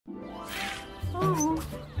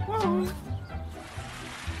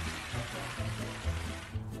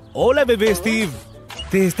Hola, bebé Steve.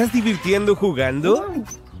 ¿Te estás divirtiendo jugando?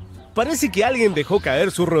 Parece que alguien dejó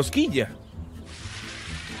caer su rosquilla.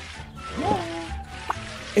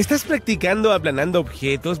 ¿Estás practicando aplanando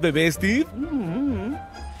objetos, bebé Steve?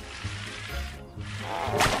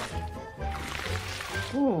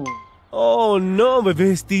 Oh, no,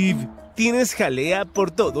 bebé Steve. Tienes jalea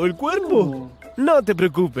por todo el cuerpo. No te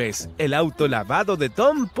preocupes. El auto lavado de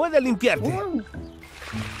Tom puede limpiarte.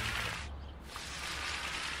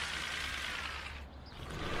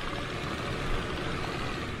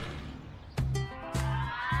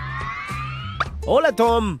 Hola,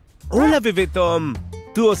 Tom. Hola, bebé Tom.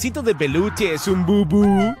 ¿Tu osito de peluche es un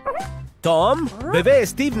bubú? Tom, bebé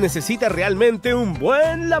Steve necesita realmente un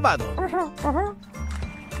buen lavado.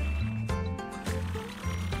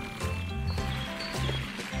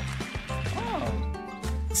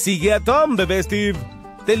 Sigue a Tom, bebé Steve.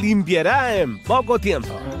 Te limpiará en poco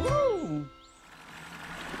tiempo.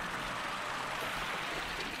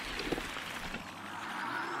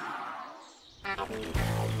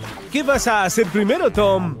 ¿Qué vas a hacer primero,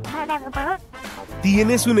 Tom?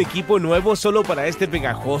 ¿Tienes un equipo nuevo solo para este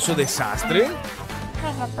pegajoso desastre?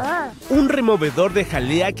 ¿Un removedor de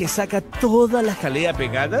jalea que saca toda la jalea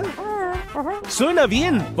pegada? Suena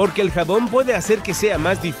bien, porque el jabón puede hacer que sea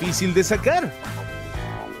más difícil de sacar.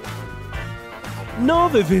 No,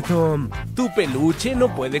 bebé Tom. Tu peluche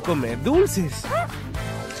no puede comer dulces.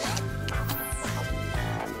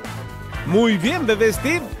 Muy bien, bebé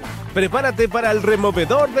Steve. Prepárate para el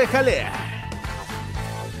removedor de jalea.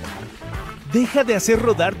 Deja de hacer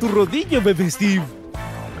rodar tu rodillo, bebé Steve.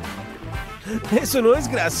 Eso no es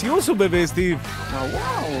gracioso, bebé Steve.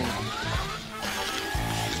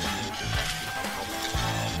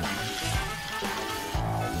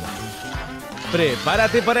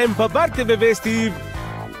 Prepárate para empaparte, bebé Steve.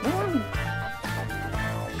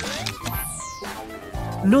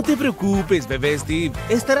 No te preocupes, bebé Steve.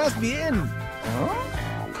 Estarás bien.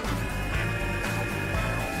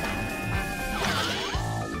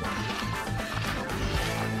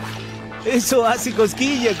 Eso hace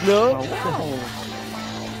cosquillas, ¿no?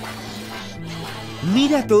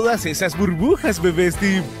 Mira todas esas burbujas, bebé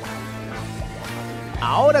Steve.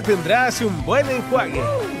 Ahora tendrás un buen enjuague.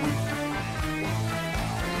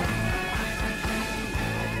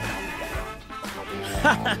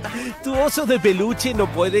 Tu oso de peluche no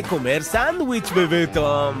puede comer sándwich, bebé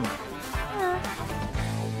Tom.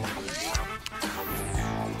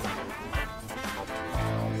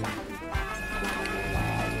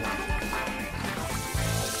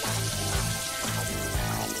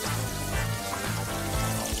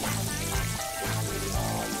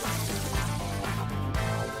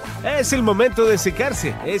 Es el momento de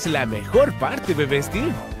secarse. Es la mejor parte, bebé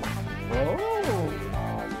Steve.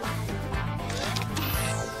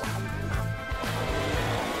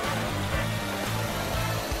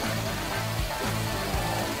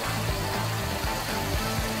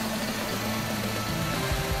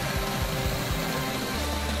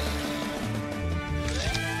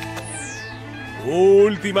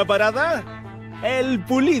 Última parada, el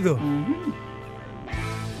pulido.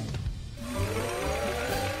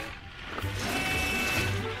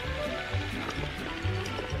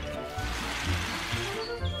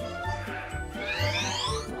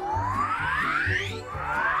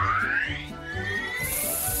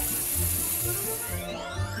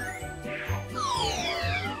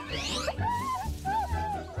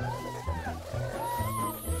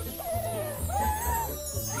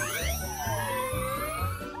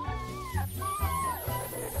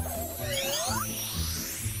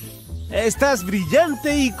 Estás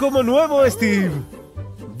brillante y como nuevo, Steve.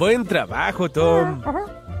 Buen trabajo, Tom.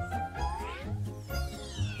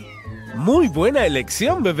 Muy buena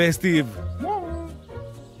elección, bebé Steve.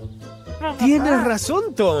 Tienes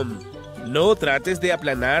razón, Tom. No trates de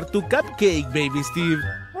aplanar tu cupcake, baby Steve.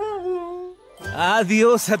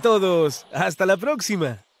 Adiós a todos. Hasta la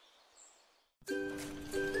próxima.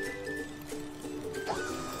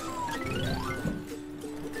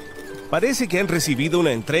 Parece que han recibido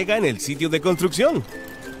una entrega en el sitio de construcción.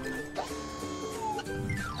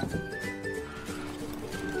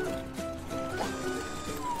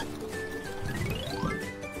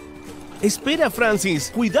 Espera,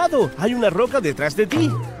 Francis. ¡Cuidado! Hay una roca detrás de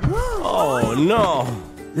ti. ¡Oh, no!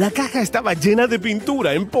 La caja estaba llena de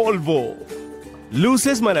pintura en polvo.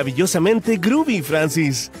 Luces maravillosamente groovy,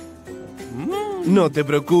 Francis. No te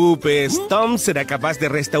preocupes, Tom será capaz de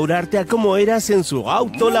restaurarte a como eras en su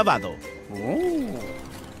auto lavado.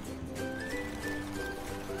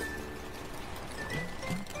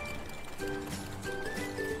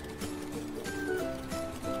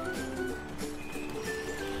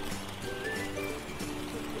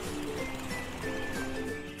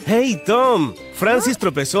 ¡Hey, Tom! Francis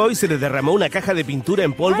tropezó y se le derramó una caja de pintura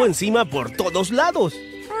en polvo encima por todos lados.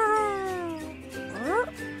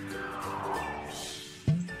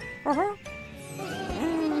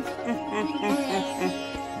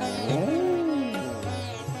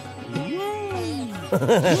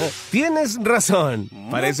 Tienes razón.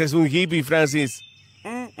 Pareces un hippie, Francis.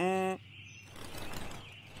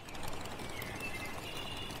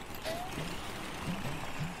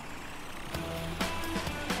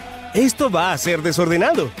 Esto va a ser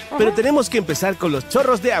desordenado, pero tenemos que empezar con los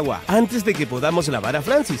chorros de agua antes de que podamos lavar a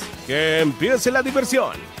Francis. ¡Que empiece la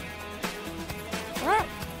diversión!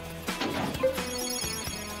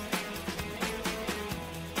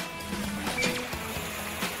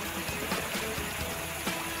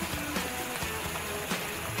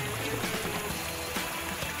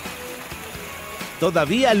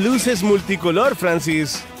 Todavía luces multicolor,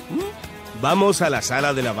 Francis. ¿Vamos a la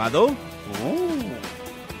sala de lavado?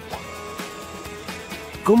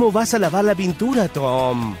 ¿Cómo vas a lavar la pintura,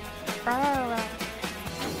 Tom?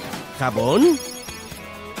 ¿Jabón?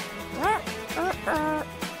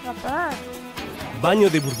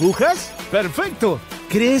 ¿Baño de burbujas? ¡Perfecto!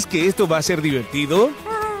 ¿Crees que esto va a ser divertido?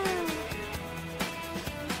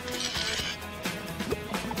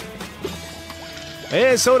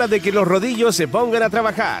 Es hora de que los rodillos se pongan a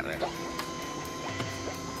trabajar.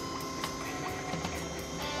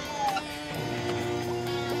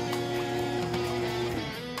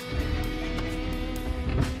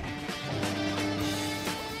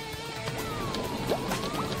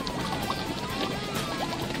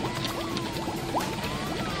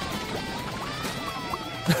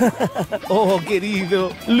 Oh, querido,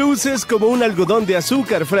 luces como un algodón de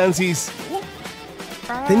azúcar, Francis.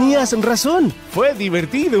 Tenías razón, fue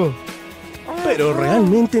divertido. Pero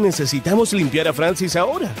realmente necesitamos limpiar a Francis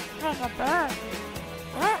ahora.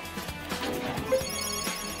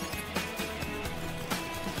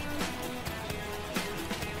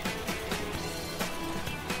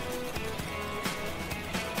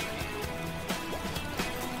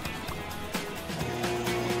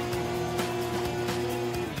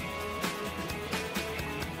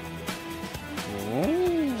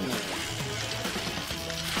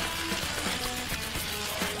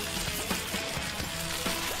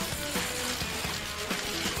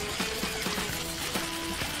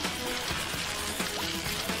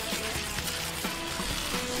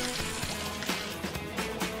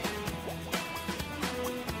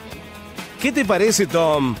 ¿Qué te parece,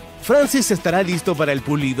 Tom? ¿Francis estará listo para el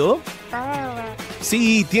pulido?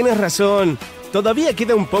 Sí, tienes razón. Todavía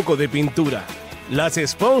queda un poco de pintura. Las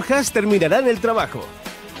esponjas terminarán el trabajo.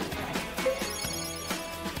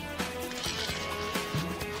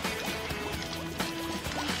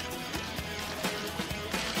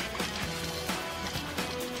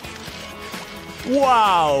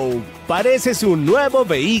 ¡Wow! Pareces un nuevo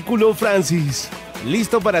vehículo, Francis.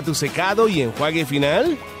 ¿Listo para tu secado y enjuague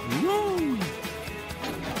final?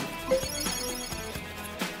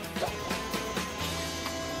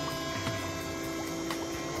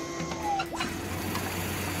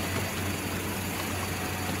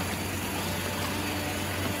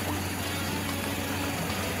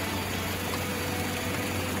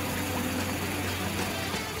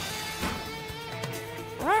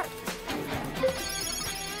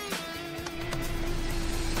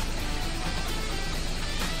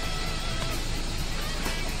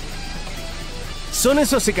 ¿Son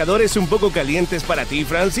esos secadores un poco calientes para ti,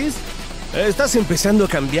 Francis? ¿Estás empezando a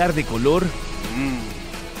cambiar de color?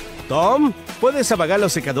 Tom, ¿puedes apagar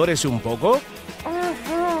los secadores un poco?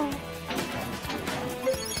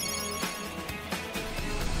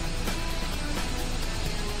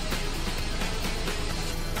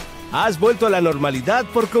 Has vuelto a la normalidad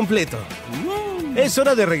por completo. Es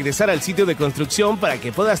hora de regresar al sitio de construcción para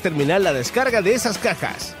que puedas terminar la descarga de esas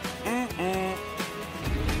cajas.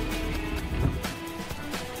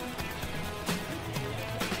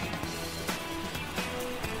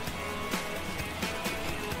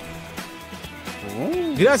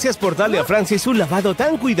 Gracias por darle a Francis un lavado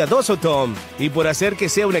tan cuidadoso, Tom. Y por hacer que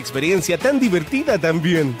sea una experiencia tan divertida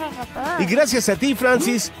también. Y gracias a ti,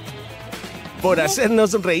 Francis, por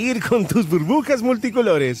hacernos reír con tus burbujas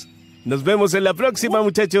multicolores. Nos vemos en la próxima,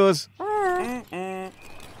 muchachos.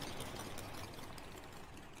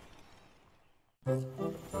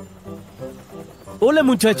 Hola,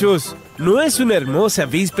 muchachos. ¿No es una hermosa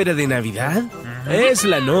víspera de Navidad? Es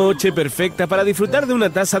la noche perfecta para disfrutar de una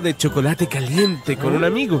taza de chocolate caliente con un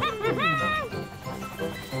amigo.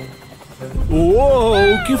 ¡Wow!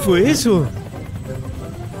 ¿Qué fue eso?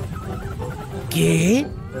 ¿Qué?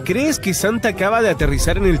 ¿Crees que Santa acaba de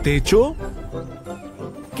aterrizar en el techo?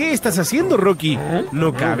 ¿Qué estás haciendo, Rocky?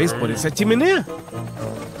 No cabes por esa chimenea.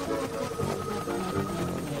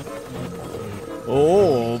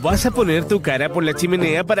 Oh, ¿vas a poner tu cara por la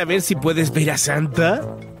chimenea para ver si puedes ver a Santa?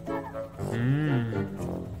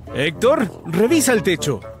 Héctor, revisa el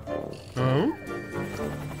techo.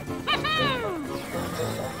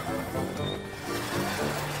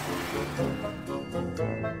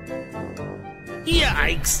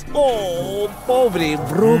 ¡Yikes! ¡Oh, pobre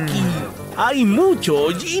Rocky! ¡Hay mucho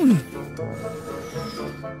hollín!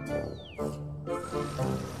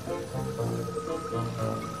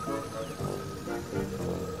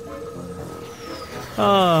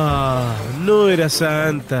 Ah, no era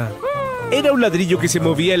Santa. Era un ladrillo que se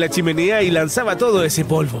movía en la chimenea y lanzaba todo ese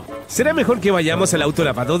polvo. Será mejor que vayamos al auto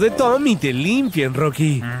lavado de Tom y te limpien,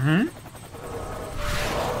 Rocky.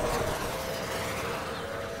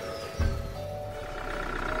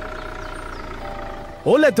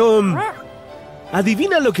 Hola, Tom.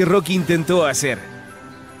 Adivina lo que Rocky intentó hacer.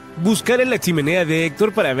 Buscar en la chimenea de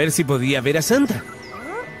Héctor para ver si podía ver a Santa.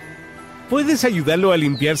 ¿Puedes ayudarlo a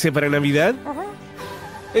limpiarse para Navidad?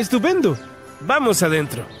 ¡Estupendo! Vamos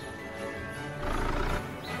adentro.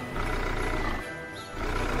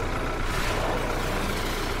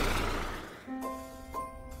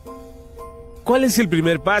 ¿Cuál es el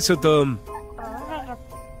primer paso, Tom?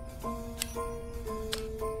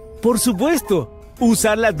 Por supuesto,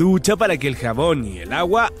 usar la ducha para que el jabón y el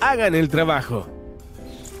agua hagan el trabajo.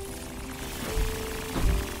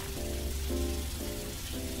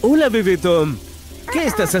 Hola, bebé Tom. ¿Qué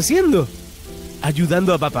estás haciendo?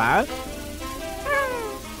 ¿Ayudando a papá?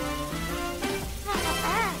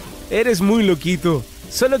 Eres muy loquito.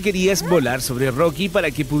 Solo querías volar sobre Rocky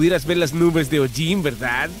para que pudieras ver las nubes de hollín,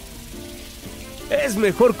 ¿verdad? Es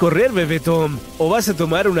mejor correr, bebé Tom, o vas a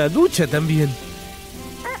tomar una ducha también.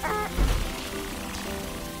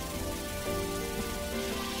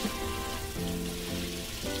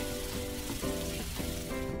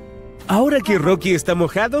 Ahora que Rocky está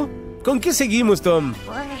mojado, ¿con qué seguimos, Tom?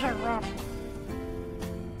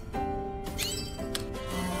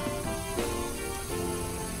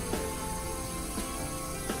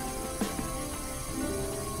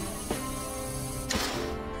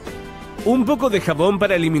 ¿Un poco de jabón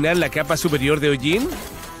para eliminar la capa superior de hollín?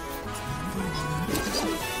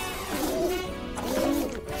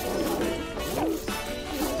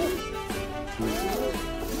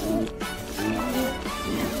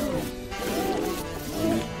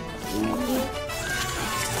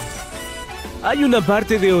 Hay una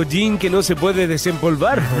parte de hollín que no se puede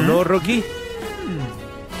desempolvar, ¿no, Rocky?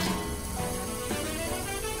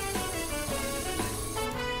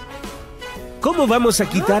 ¿Cómo vamos a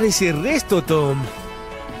quitar ese resto, Tom?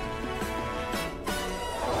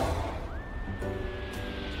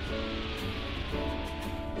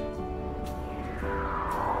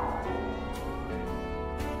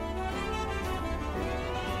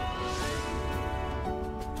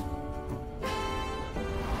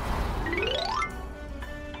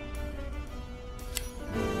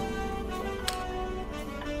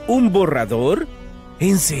 ¿Un borrador?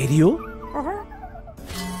 ¿En serio?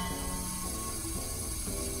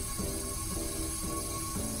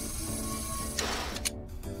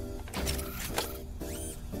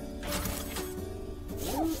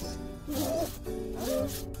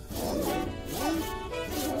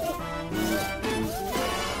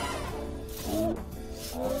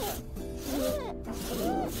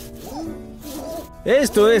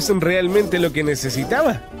 Esto es realmente lo que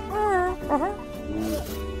necesitaba.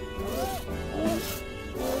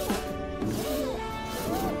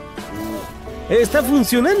 Está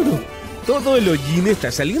funcionando. Todo el hollín está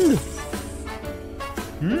saliendo.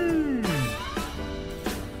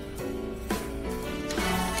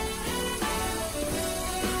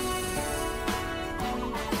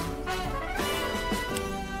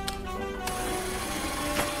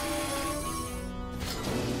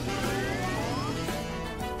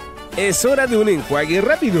 Es hora de un enjuague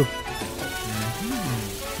rápido.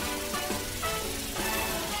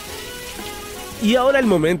 Y ahora el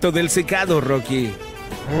momento del secado, Rocky.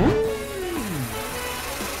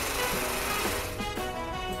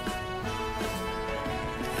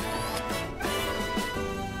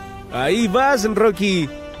 Ahí vas, Rocky.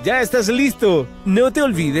 Ya estás listo. No te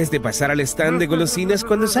olvides de pasar al stand de golosinas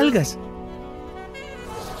cuando salgas.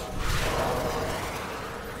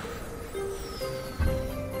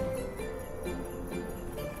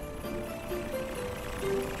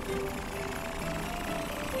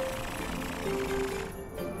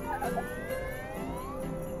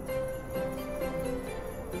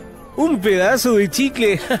 Un pedazo de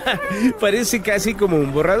chicle. Parece casi como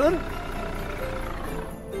un borrador.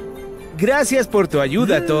 Gracias por tu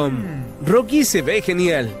ayuda, Tom. Rocky se ve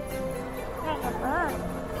genial.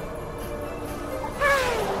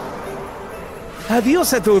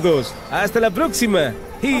 Adiós a todos. Hasta la próxima.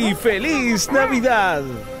 Y ¡feliz Navidad!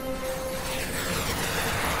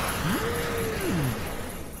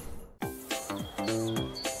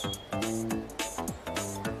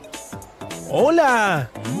 ¡Hola!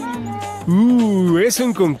 ¿Es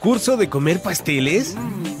un concurso de comer pasteles?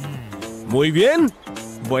 Muy bien.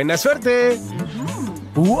 ¡Buena suerte!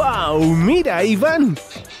 ¡Wow! ¡Mira, ahí van!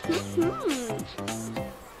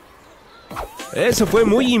 Eso fue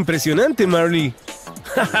muy impresionante, Marley.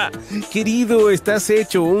 Querido, estás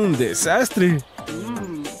hecho un desastre.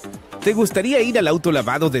 ¿Te gustaría ir al auto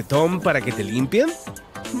lavado de Tom para que te limpien?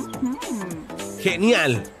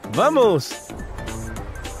 ¡Genial! ¡Vamos!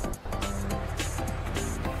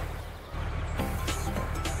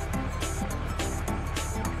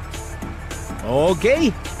 Ok,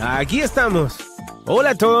 aquí estamos.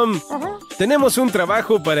 Hola, Tom. Tenemos un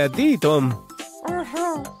trabajo para ti, Tom.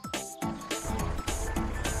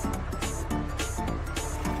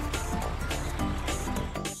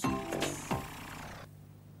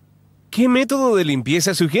 ¿Qué método de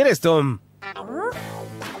limpieza sugieres, Tom?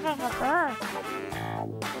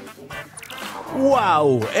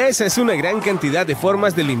 ¡Wow! Esa es una gran cantidad de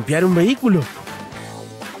formas de limpiar un vehículo.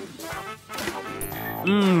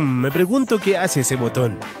 Me pregunto qué hace ese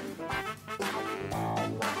botón.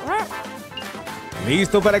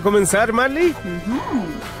 ¿Listo para comenzar, Marley?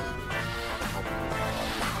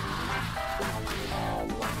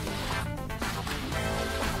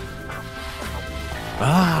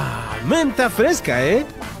 ¡Ah! ¡Menta fresca, ¿eh?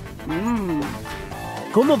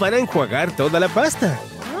 ¿Cómo van a enjuagar toda la pasta?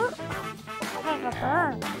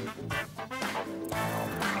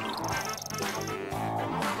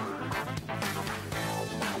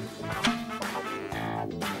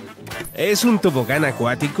 ¿Es un tobogán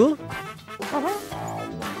acuático?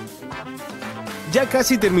 Ya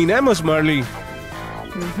casi terminamos, Marley.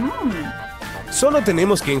 Solo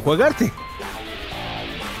tenemos que enjuagarte.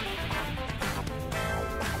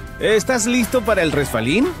 ¿Estás listo para el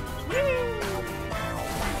resbalín?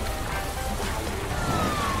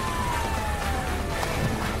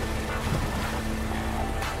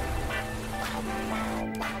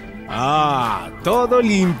 ¡Ah! Todo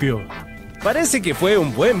limpio. Parece que fue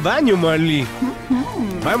un buen baño, Marley.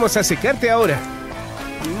 Vamos a secarte ahora.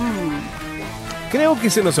 Creo que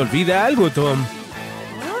se nos olvida algo, Tom.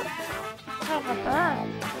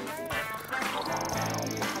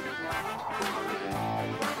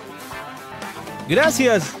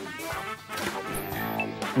 ¡Gracias!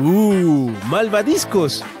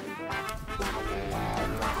 ¡Malvadiscos!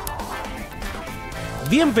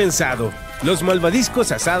 Bien pensado. Los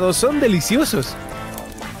malvadiscos asados son deliciosos.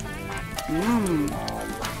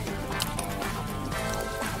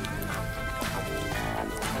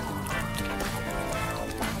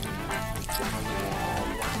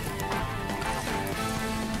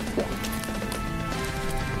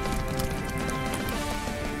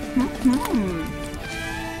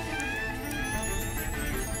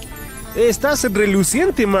 Estás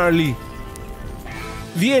reluciente, Marley.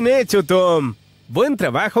 Bien hecho, Tom. Buen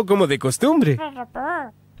trabajo como de costumbre.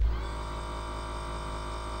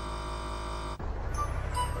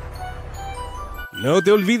 No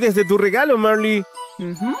te olvides de tu regalo, Marley.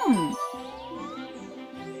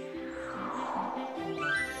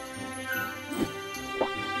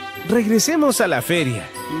 Regresemos a la feria.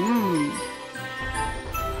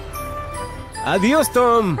 Adiós,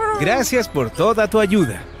 Tom. Gracias por toda tu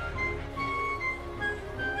ayuda.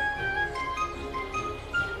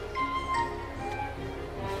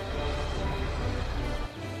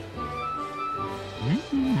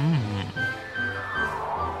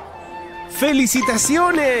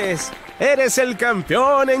 ¡Felicitaciones! ¡Eres el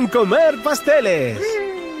campeón en comer pasteles!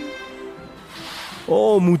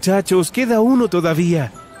 Oh, muchachos, queda uno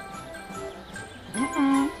todavía.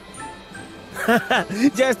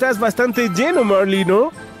 Ya estás bastante lleno, Marley,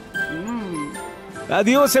 ¿no?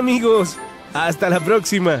 Adiós, amigos. Hasta la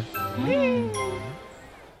próxima.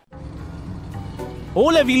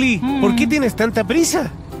 Hola, Billy. ¿Por qué tienes tanta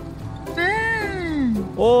prisa?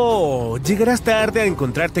 Oh, ¿llegarás tarde a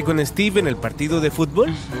encontrarte con Steve en el partido de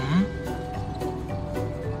fútbol?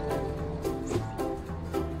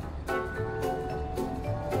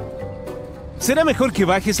 Será mejor que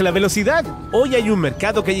bajes la velocidad. Hoy hay un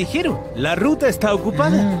mercado callejero. La ruta está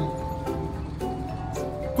ocupada.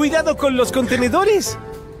 ¡Cuidado con los contenedores!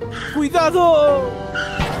 ¡Cuidado!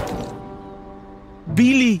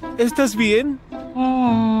 Billy, ¿estás bien?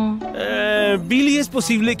 Billy, ¿es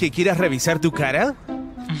posible que quieras revisar tu cara?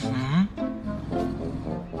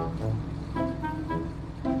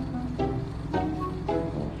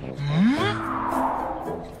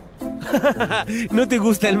 ¿No te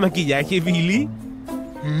gusta el maquillaje, Billy?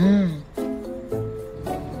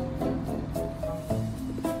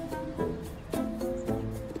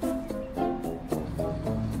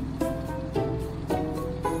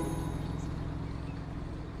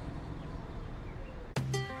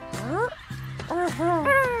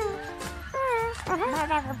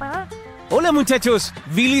 Hola muchachos,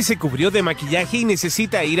 Billy se cubrió de maquillaje y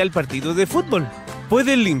necesita ir al partido de fútbol.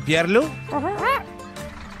 ¿Pueden limpiarlo?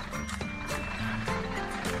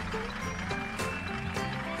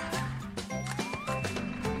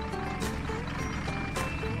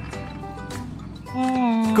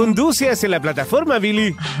 Conduce hacia la plataforma,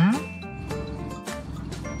 Billy.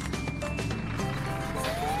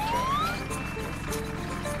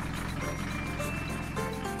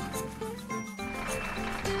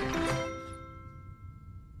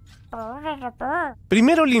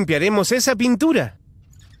 Primero limpiaremos esa pintura.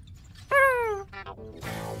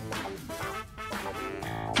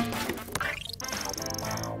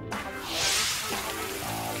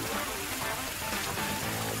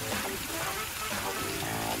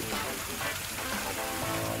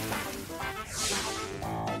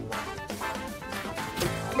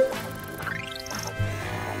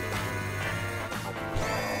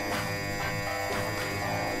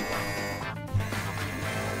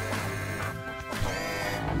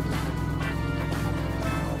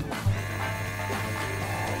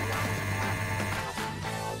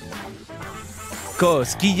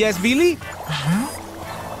 ¿Cosquillas, Billy?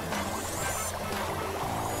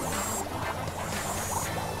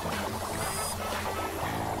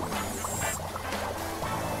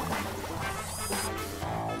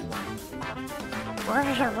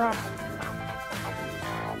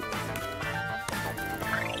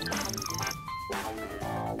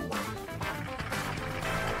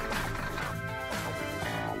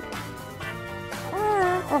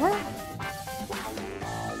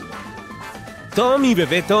 Tom y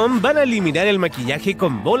bebé Tom van a eliminar el maquillaje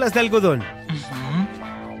con bolas de algodón.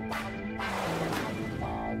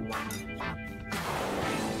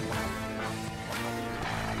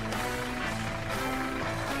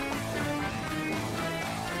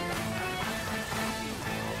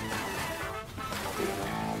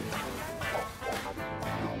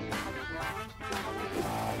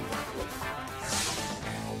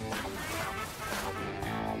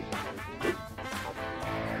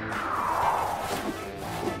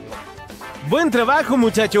 ¡Buen trabajo,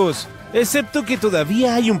 muchachos! Excepto que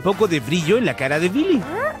todavía hay un poco de brillo en la cara de Billy.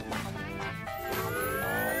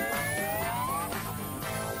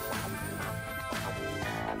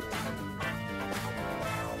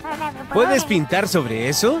 ¿Puedes pintar sobre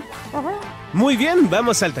eso? Muy bien,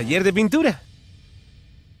 vamos al taller de pintura.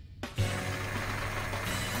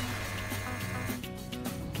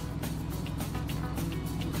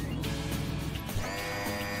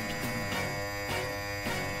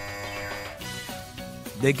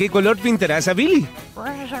 ¿De qué color pintarás a Billy?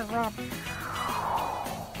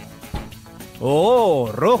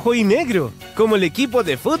 ¡Oh! Rojo y negro, como el equipo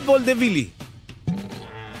de fútbol de Billy.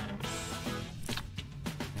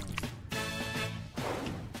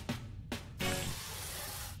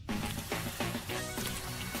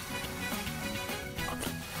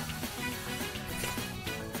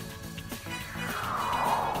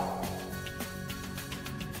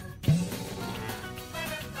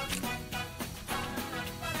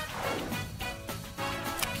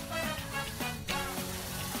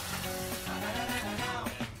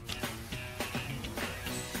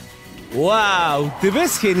 ¡Wow! Te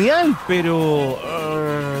ves genial, pero...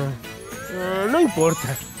 no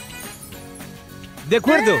importa. De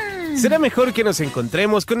acuerdo. Será mejor que nos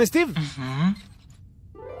encontremos con Steve.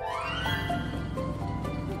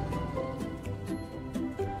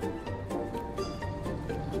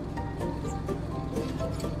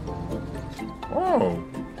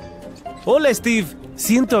 Hola, Steve.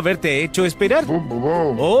 Siento haberte hecho esperar.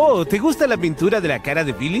 Oh, ¿te gusta la pintura de la cara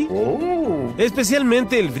de Billy?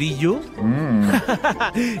 ¿Especialmente el brillo?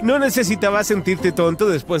 No necesitabas sentirte tonto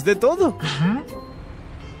después de todo.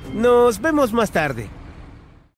 Nos vemos más tarde.